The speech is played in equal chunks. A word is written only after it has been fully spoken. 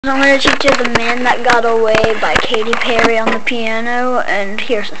I'm going to teach you The Man That Got Away by Katy Perry on the piano, and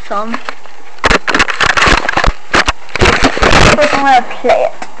here's a thumb. First I'm going to play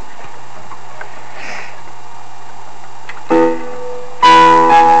it.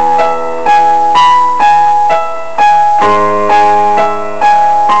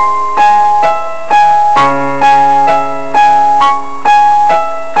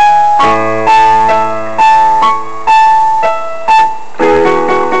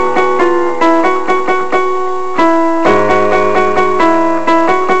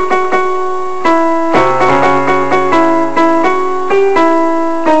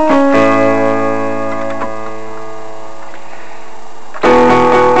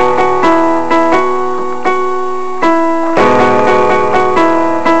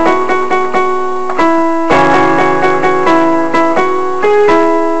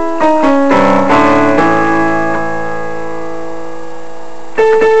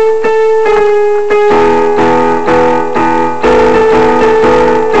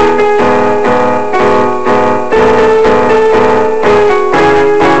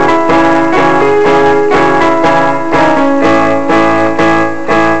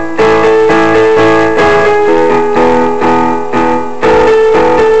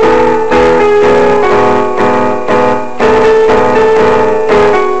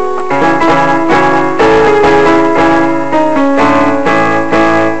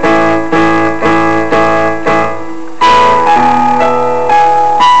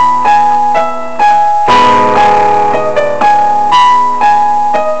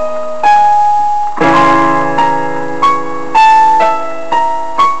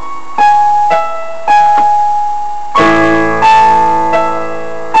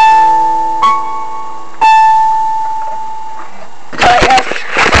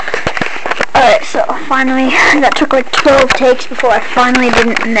 Alright, so finally, that took like 12 takes before I finally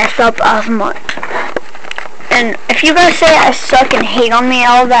didn't mess up as much. And if you guys say I suck and hate on me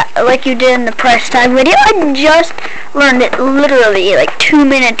all that, like you did in the press tag video, I just learned it literally like 2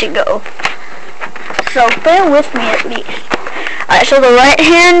 minutes ago. So bear with me at least. Alright, so the right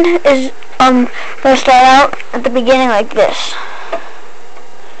hand is gonna start out at the beginning like this.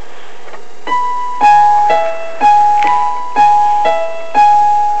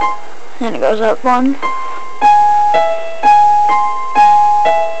 And it goes up one.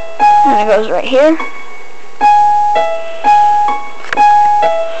 And it goes right here.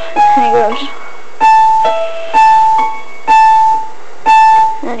 And it goes.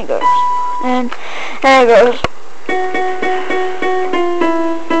 And it goes. And it goes.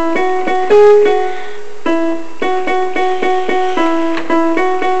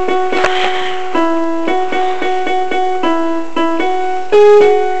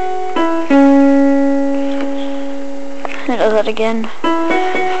 It does that again.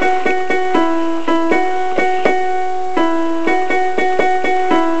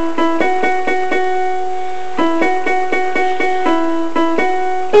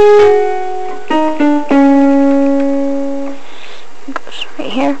 It goes right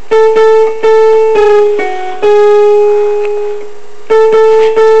here.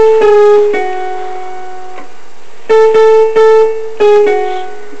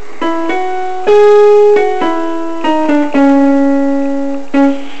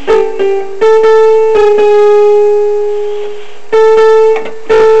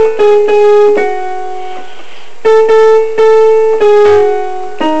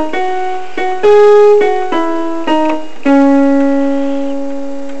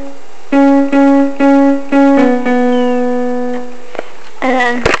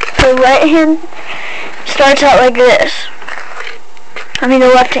 And the right hand starts out like this. I mean the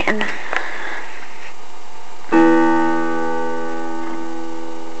left hand.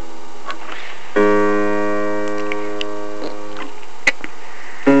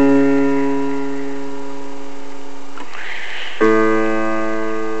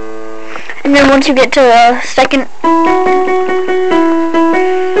 And then once you get to the second,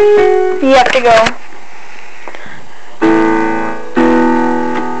 you have to go.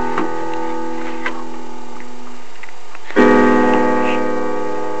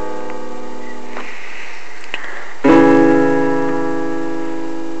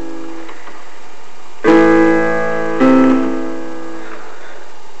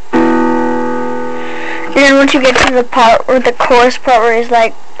 And then once you get to the part where the chorus part where it's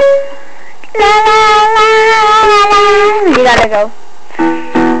like la la la la la, you gotta go.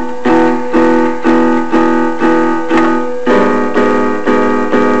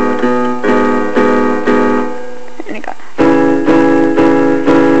 And you go.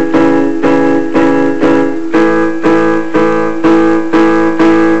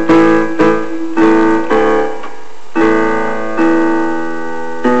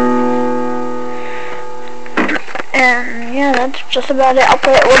 just about it. I'll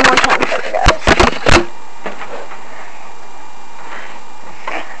play it one more time for you guys.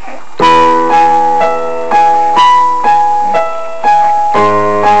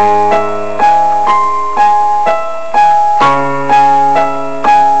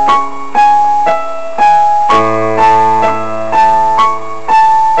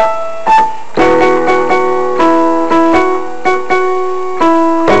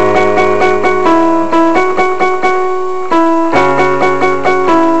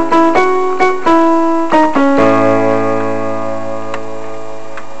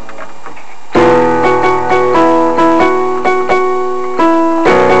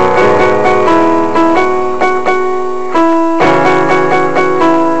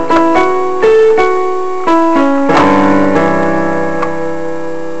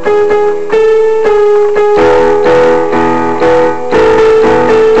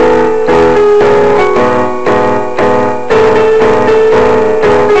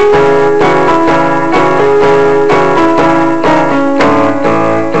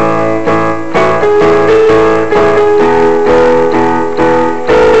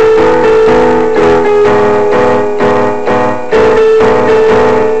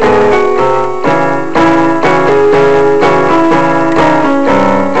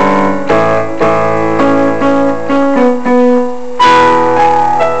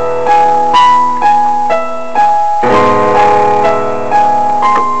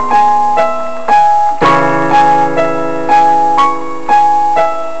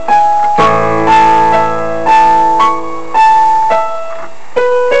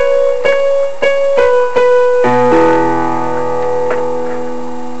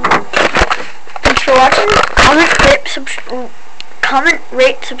 Comment,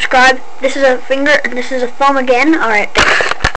 rate, subscribe. This is a finger and this is a thumb again. Alright.